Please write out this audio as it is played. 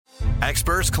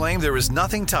Experts claim there is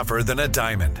nothing tougher than a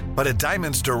diamond. But at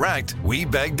Diamonds Direct, we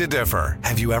beg to differ.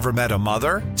 Have you ever met a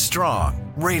mother?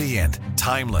 Strong, radiant,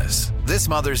 timeless. This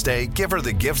Mother's Day, give her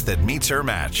the gift that meets her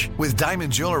match. With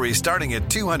diamond jewelry starting at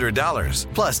 $200.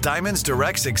 Plus Diamonds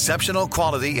Direct's exceptional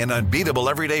quality and unbeatable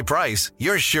everyday price,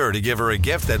 you're sure to give her a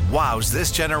gift that wows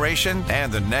this generation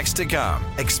and the next to come.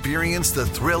 Experience the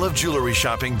thrill of jewelry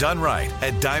shopping done right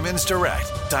at Diamonds Direct.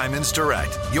 Diamonds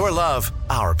Direct. Your love,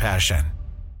 our passion.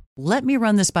 Let me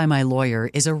run this by my lawyer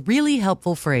is a really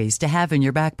helpful phrase to have in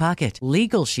your back pocket.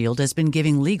 Legal Shield has been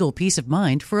giving legal peace of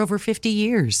mind for over 50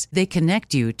 years. They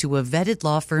connect you to a vetted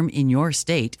law firm in your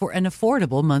state for an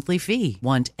affordable monthly fee.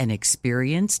 Want an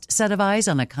experienced set of eyes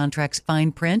on a contract's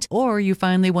fine print? Or you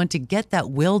finally want to get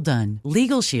that will done?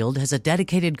 Legal Shield has a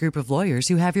dedicated group of lawyers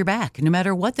who have your back, no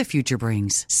matter what the future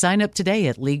brings. Sign up today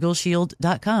at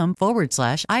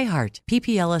LegalShield.com/iHeart.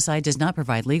 PPLSI does not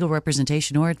provide legal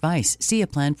representation or advice. See a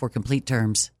plan for complete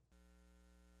terms.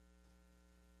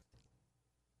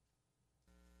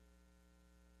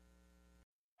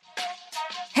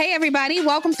 Hey everybody,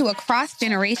 welcome to Across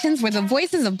Generations, where the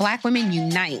voices of Black women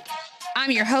unite.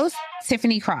 I'm your host,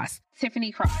 Tiffany Cross.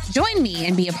 Join me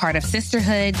and be a part of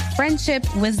sisterhood, friendship,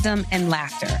 wisdom, and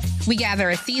laughter. We gather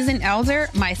a seasoned elder,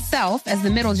 myself as the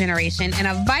middle generation, and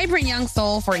a vibrant young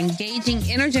soul for engaging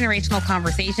intergenerational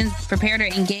conversations. Prepare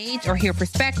to engage or hear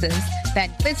perspectives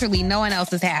that literally no one else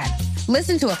has had.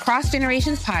 Listen to Across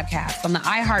Generations podcast on the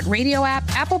iHeartRadio app,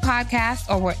 Apple Podcasts,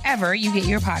 or wherever you get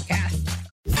your podcasts.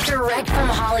 Direct from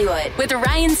Hollywood with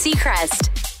Ryan Seacrest.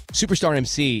 Superstar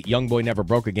MC YoungBoy Never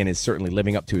Broke Again is certainly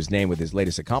living up to his name with his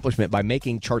latest accomplishment by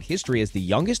making chart history as the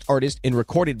youngest artist in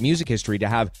recorded music history to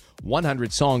have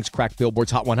 100 songs crack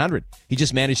Billboard's Hot 100. He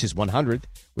just managed his 100th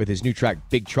with his new track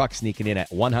Big Truck sneaking in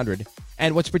at 100.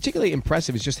 And what's particularly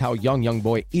impressive is just how young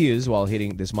YoungBoy is while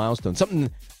hitting this milestone, something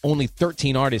only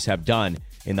 13 artists have done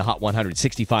in the Hot 100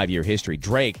 65-year history.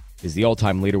 Drake is the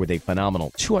all-time leader with a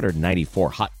phenomenal 294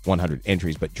 Hot 100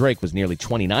 entries, but Drake was nearly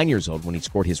 29 years old when he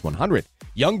scored his 100th.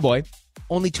 YoungBoy,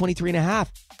 only 23 and a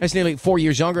half. That's nearly 4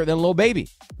 years younger than Lil Baby,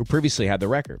 who previously had the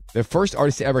record. The first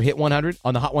artist to ever hit 100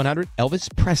 on the Hot 100, Elvis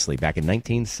Presley, back in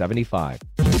 1975.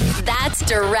 That's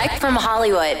Direct from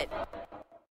Hollywood.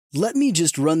 Let me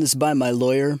just run this by my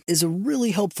lawyer is a really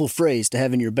helpful phrase to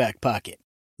have in your back pocket.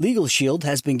 Legal Shield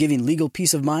has been giving legal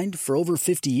peace of mind for over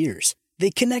 50 years. They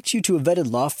connect you to a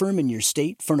vetted law firm in your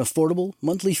state for an affordable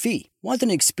monthly fee. Want an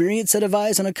experienced set of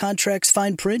eyes on a contract's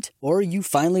fine print? Or you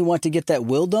finally want to get that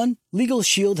will done? Legal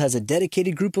Shield has a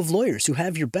dedicated group of lawyers who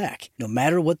have your back, no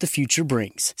matter what the future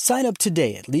brings. Sign up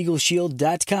today at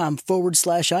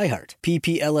LegalShield.com/iHeart.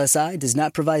 PPLSI does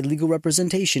not provide legal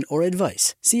representation or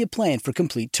advice. See a plan for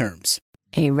complete terms.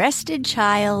 A rested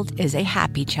child is a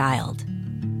happy child.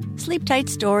 Sleep Tight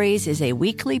Stories is a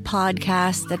weekly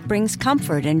podcast that brings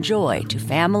comfort and joy to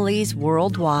families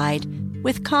worldwide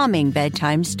with calming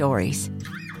bedtime stories.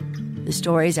 The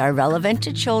stories are relevant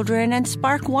to children and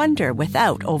spark wonder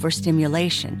without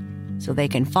overstimulation, so they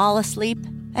can fall asleep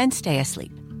and stay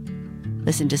asleep.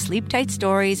 Listen to Sleep Tight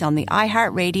Stories on the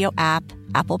iHeartRadio app,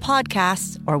 Apple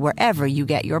Podcasts, or wherever you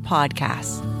get your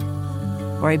podcasts.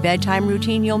 For a bedtime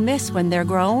routine you'll miss when they're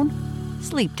grown,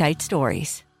 Sleep Tight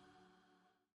Stories.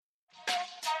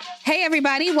 Hey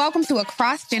everybody, welcome to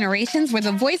Across Generations, where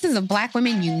the voices of Black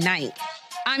women unite.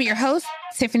 I'm your host,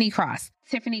 Tiffany Cross.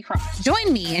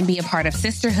 Join me and be a part of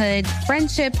sisterhood,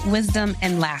 friendship, wisdom,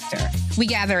 and laughter. We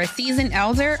gather a seasoned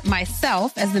elder,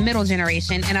 myself as the middle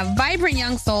generation, and a vibrant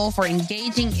young soul for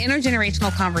engaging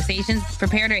intergenerational conversations.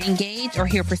 Prepare to engage or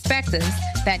hear perspectives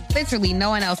that literally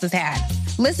no one else has had.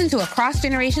 Listen to Across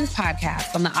Generations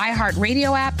podcast on the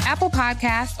iHeartRadio app, Apple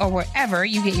Podcasts, or wherever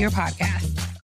you get your podcasts.